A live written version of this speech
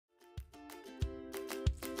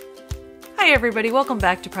Hi everybody, welcome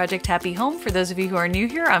back to Project Happy Home. For those of you who are new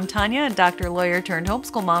here, I'm Tanya, a doctor, lawyer turned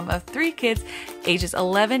homeschool mom of 3 kids, ages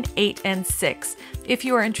 11, 8, and 6. If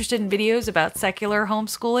you are interested in videos about secular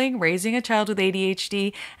homeschooling, raising a child with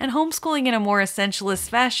ADHD, and homeschooling in a more essentialist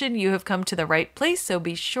fashion, you have come to the right place, so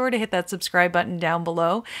be sure to hit that subscribe button down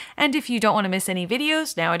below. And if you don't want to miss any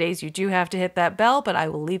videos, nowadays you do have to hit that bell, but I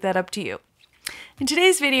will leave that up to you. In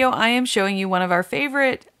today's video, I am showing you one of our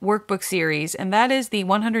favorite workbook series, and that is the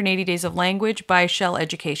 180 Days of Language by Shell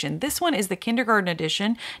Education. This one is the kindergarten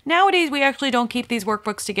edition. Nowadays, we actually don't keep these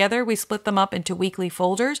workbooks together. We split them up into weekly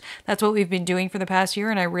folders. That's what we've been doing for the past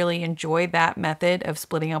year, and I really enjoy that method of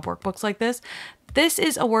splitting up workbooks like this. This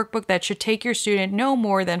is a workbook that should take your student no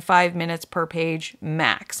more than 5 minutes per page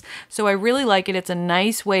max. So I really like it. It's a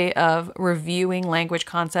nice way of reviewing language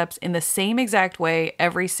concepts in the same exact way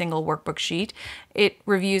every single workbook sheet. It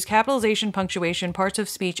reviews capitalization, punctuation, parts of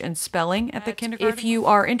speech, and spelling at the kindergarten. If you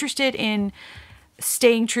are interested in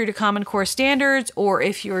staying true to Common Core standards, or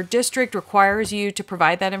if your district requires you to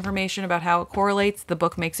provide that information about how it correlates, the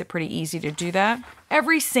book makes it pretty easy to do that.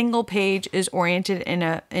 Every single page is oriented in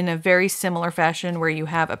a very similar fashion, where you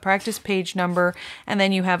have a practice page number and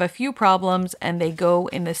then you have a few problems, and they go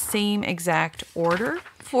in the same exact order.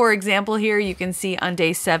 For example, here you can see on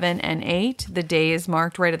day 7 and 8, the day is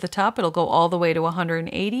marked right at the top. It'll go all the way to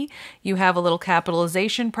 180. You have a little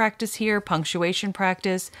capitalization practice here, punctuation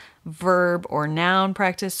practice, verb or noun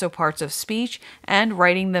practice, so parts of speech, and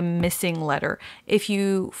writing the missing letter. If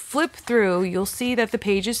you flip through, you'll see that the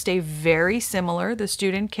pages stay very similar. The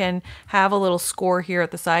student can have a little score here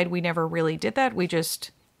at the side. We never really did that. We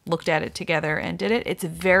just looked at it together and did it. It's a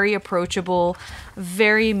very approachable,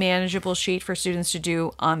 very manageable sheet for students to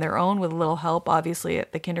do on their own with a little help, obviously,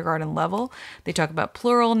 at the kindergarten level. They talk about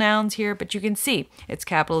plural nouns here, but you can see it's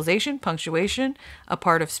capitalization, punctuation, a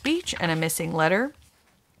part of speech, and a missing letter.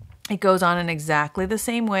 It goes on in exactly the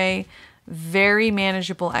same way, very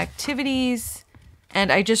manageable activities, and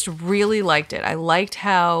I just really liked it. I liked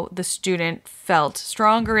how the student felt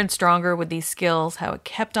stronger and stronger with these skills, how it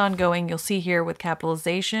kept on going. You'll see here with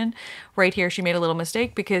capitalization, right here she made a little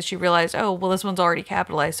mistake because she realized, oh, well, this one's already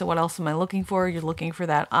capitalized, so what else am I looking for? You're looking for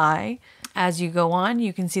that I. As you go on,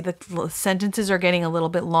 you can see the sentences are getting a little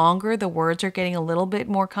bit longer, the words are getting a little bit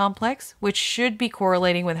more complex, which should be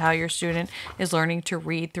correlating with how your student is learning to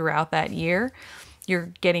read throughout that year.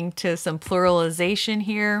 You're getting to some pluralization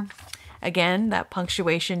here. Again, that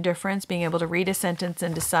punctuation difference, being able to read a sentence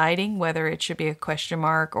and deciding whether it should be a question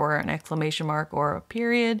mark or an exclamation mark or a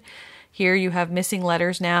period. Here you have missing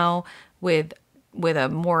letters now with a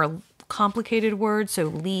more complicated word, so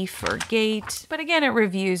leaf or gate. But again, it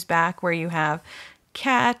reviews back where you have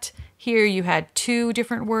cat. Here you had 2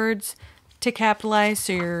 different words to capitalize,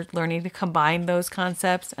 so you're learning to combine those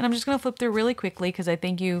concepts. And I'm just going to flip through really quickly because I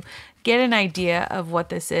think you get an idea of what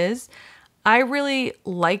this is. I really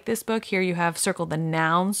like this book. Here you have circled the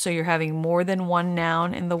nouns, so you're having more than one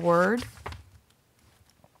noun in the word.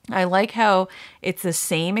 I like how it's the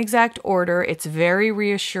same exact order. It's very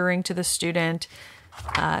reassuring to the student.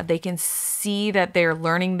 They can see that they're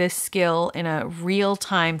learning this skill in a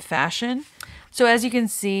real-time fashion. So as you can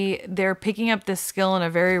see, they're picking up this skill in a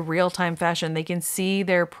very real-time fashion. They can see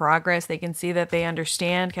their progress. They can see that they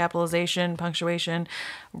understand capitalization, punctuation,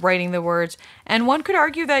 writing the words. And one could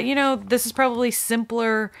argue that, you know, this is probably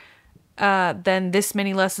simpler than this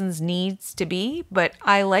many lessons needs to be, but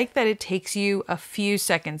I like that it takes you a few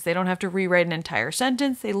seconds. They don't have to rewrite an entire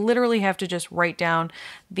sentence. They literally have to just write down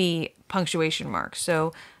the punctuation marks.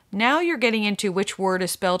 So now you're getting into which word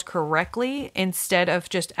is spelled correctly instead of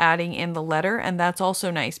just adding in the letter, and that's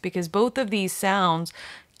also nice because both of these sounds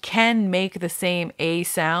can make the same A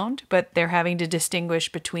sound, but they're having to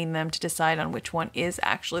distinguish between them to decide on which one is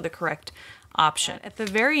actually the correct option. At the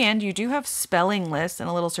very end, you do have spelling lists and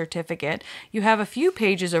a little certificate. You have a few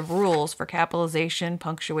pages of rules for capitalization,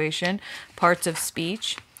 punctuation, parts of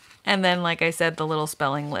speech, and then, like I said, the little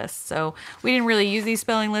spelling list. So we didn't really use these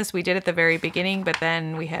spelling lists. We did at the very beginning, but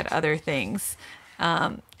then we had other things.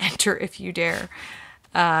 Enter if you dare.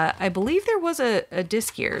 I believe there was a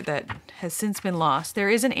disc here that has since been lost. There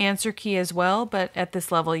is an answer key as well, but at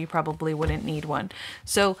this level you probably wouldn't need one.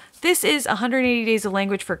 So this is 180 Days of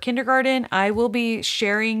Language for kindergarten. I will be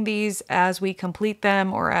sharing these as we complete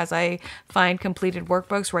them or as I find completed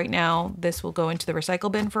workbooks. Right now this will go into the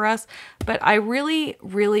recycle bin for us, but I really,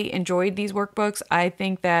 really enjoyed these workbooks. I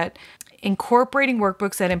think that incorporating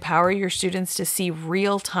workbooks that empower your students to see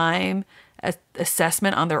real-time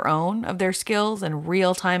assessment on their own of their skills and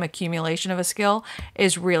real-time accumulation of a skill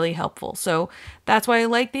is really helpful. So that's why I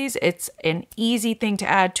like these. It's an easy thing to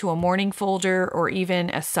add to a morning folder or even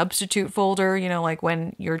a substitute folder, you know, like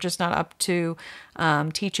when you're just not up to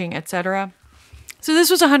teaching, etc. So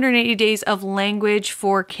this was 180 Days of Language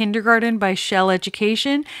for Kindergarten by Shell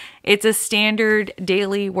Education. It's a standard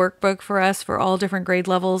daily workbook for us for all different grade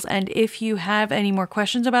levels. And if you have any more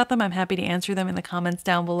questions about them, I'm happy to answer them in the comments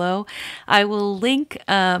down below. I will link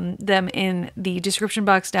them in the description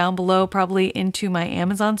box down below, probably into my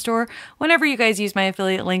Amazon store. Whenever you guys use my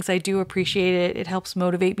affiliate links, I do appreciate it. It helps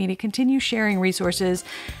motivate me to continue sharing resources.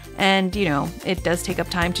 And, you know, it does take up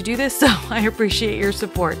time to do this, so I appreciate your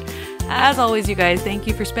support. As always, you guys, thank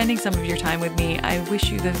you for spending some of your time with me. I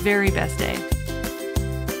wish you the very best day.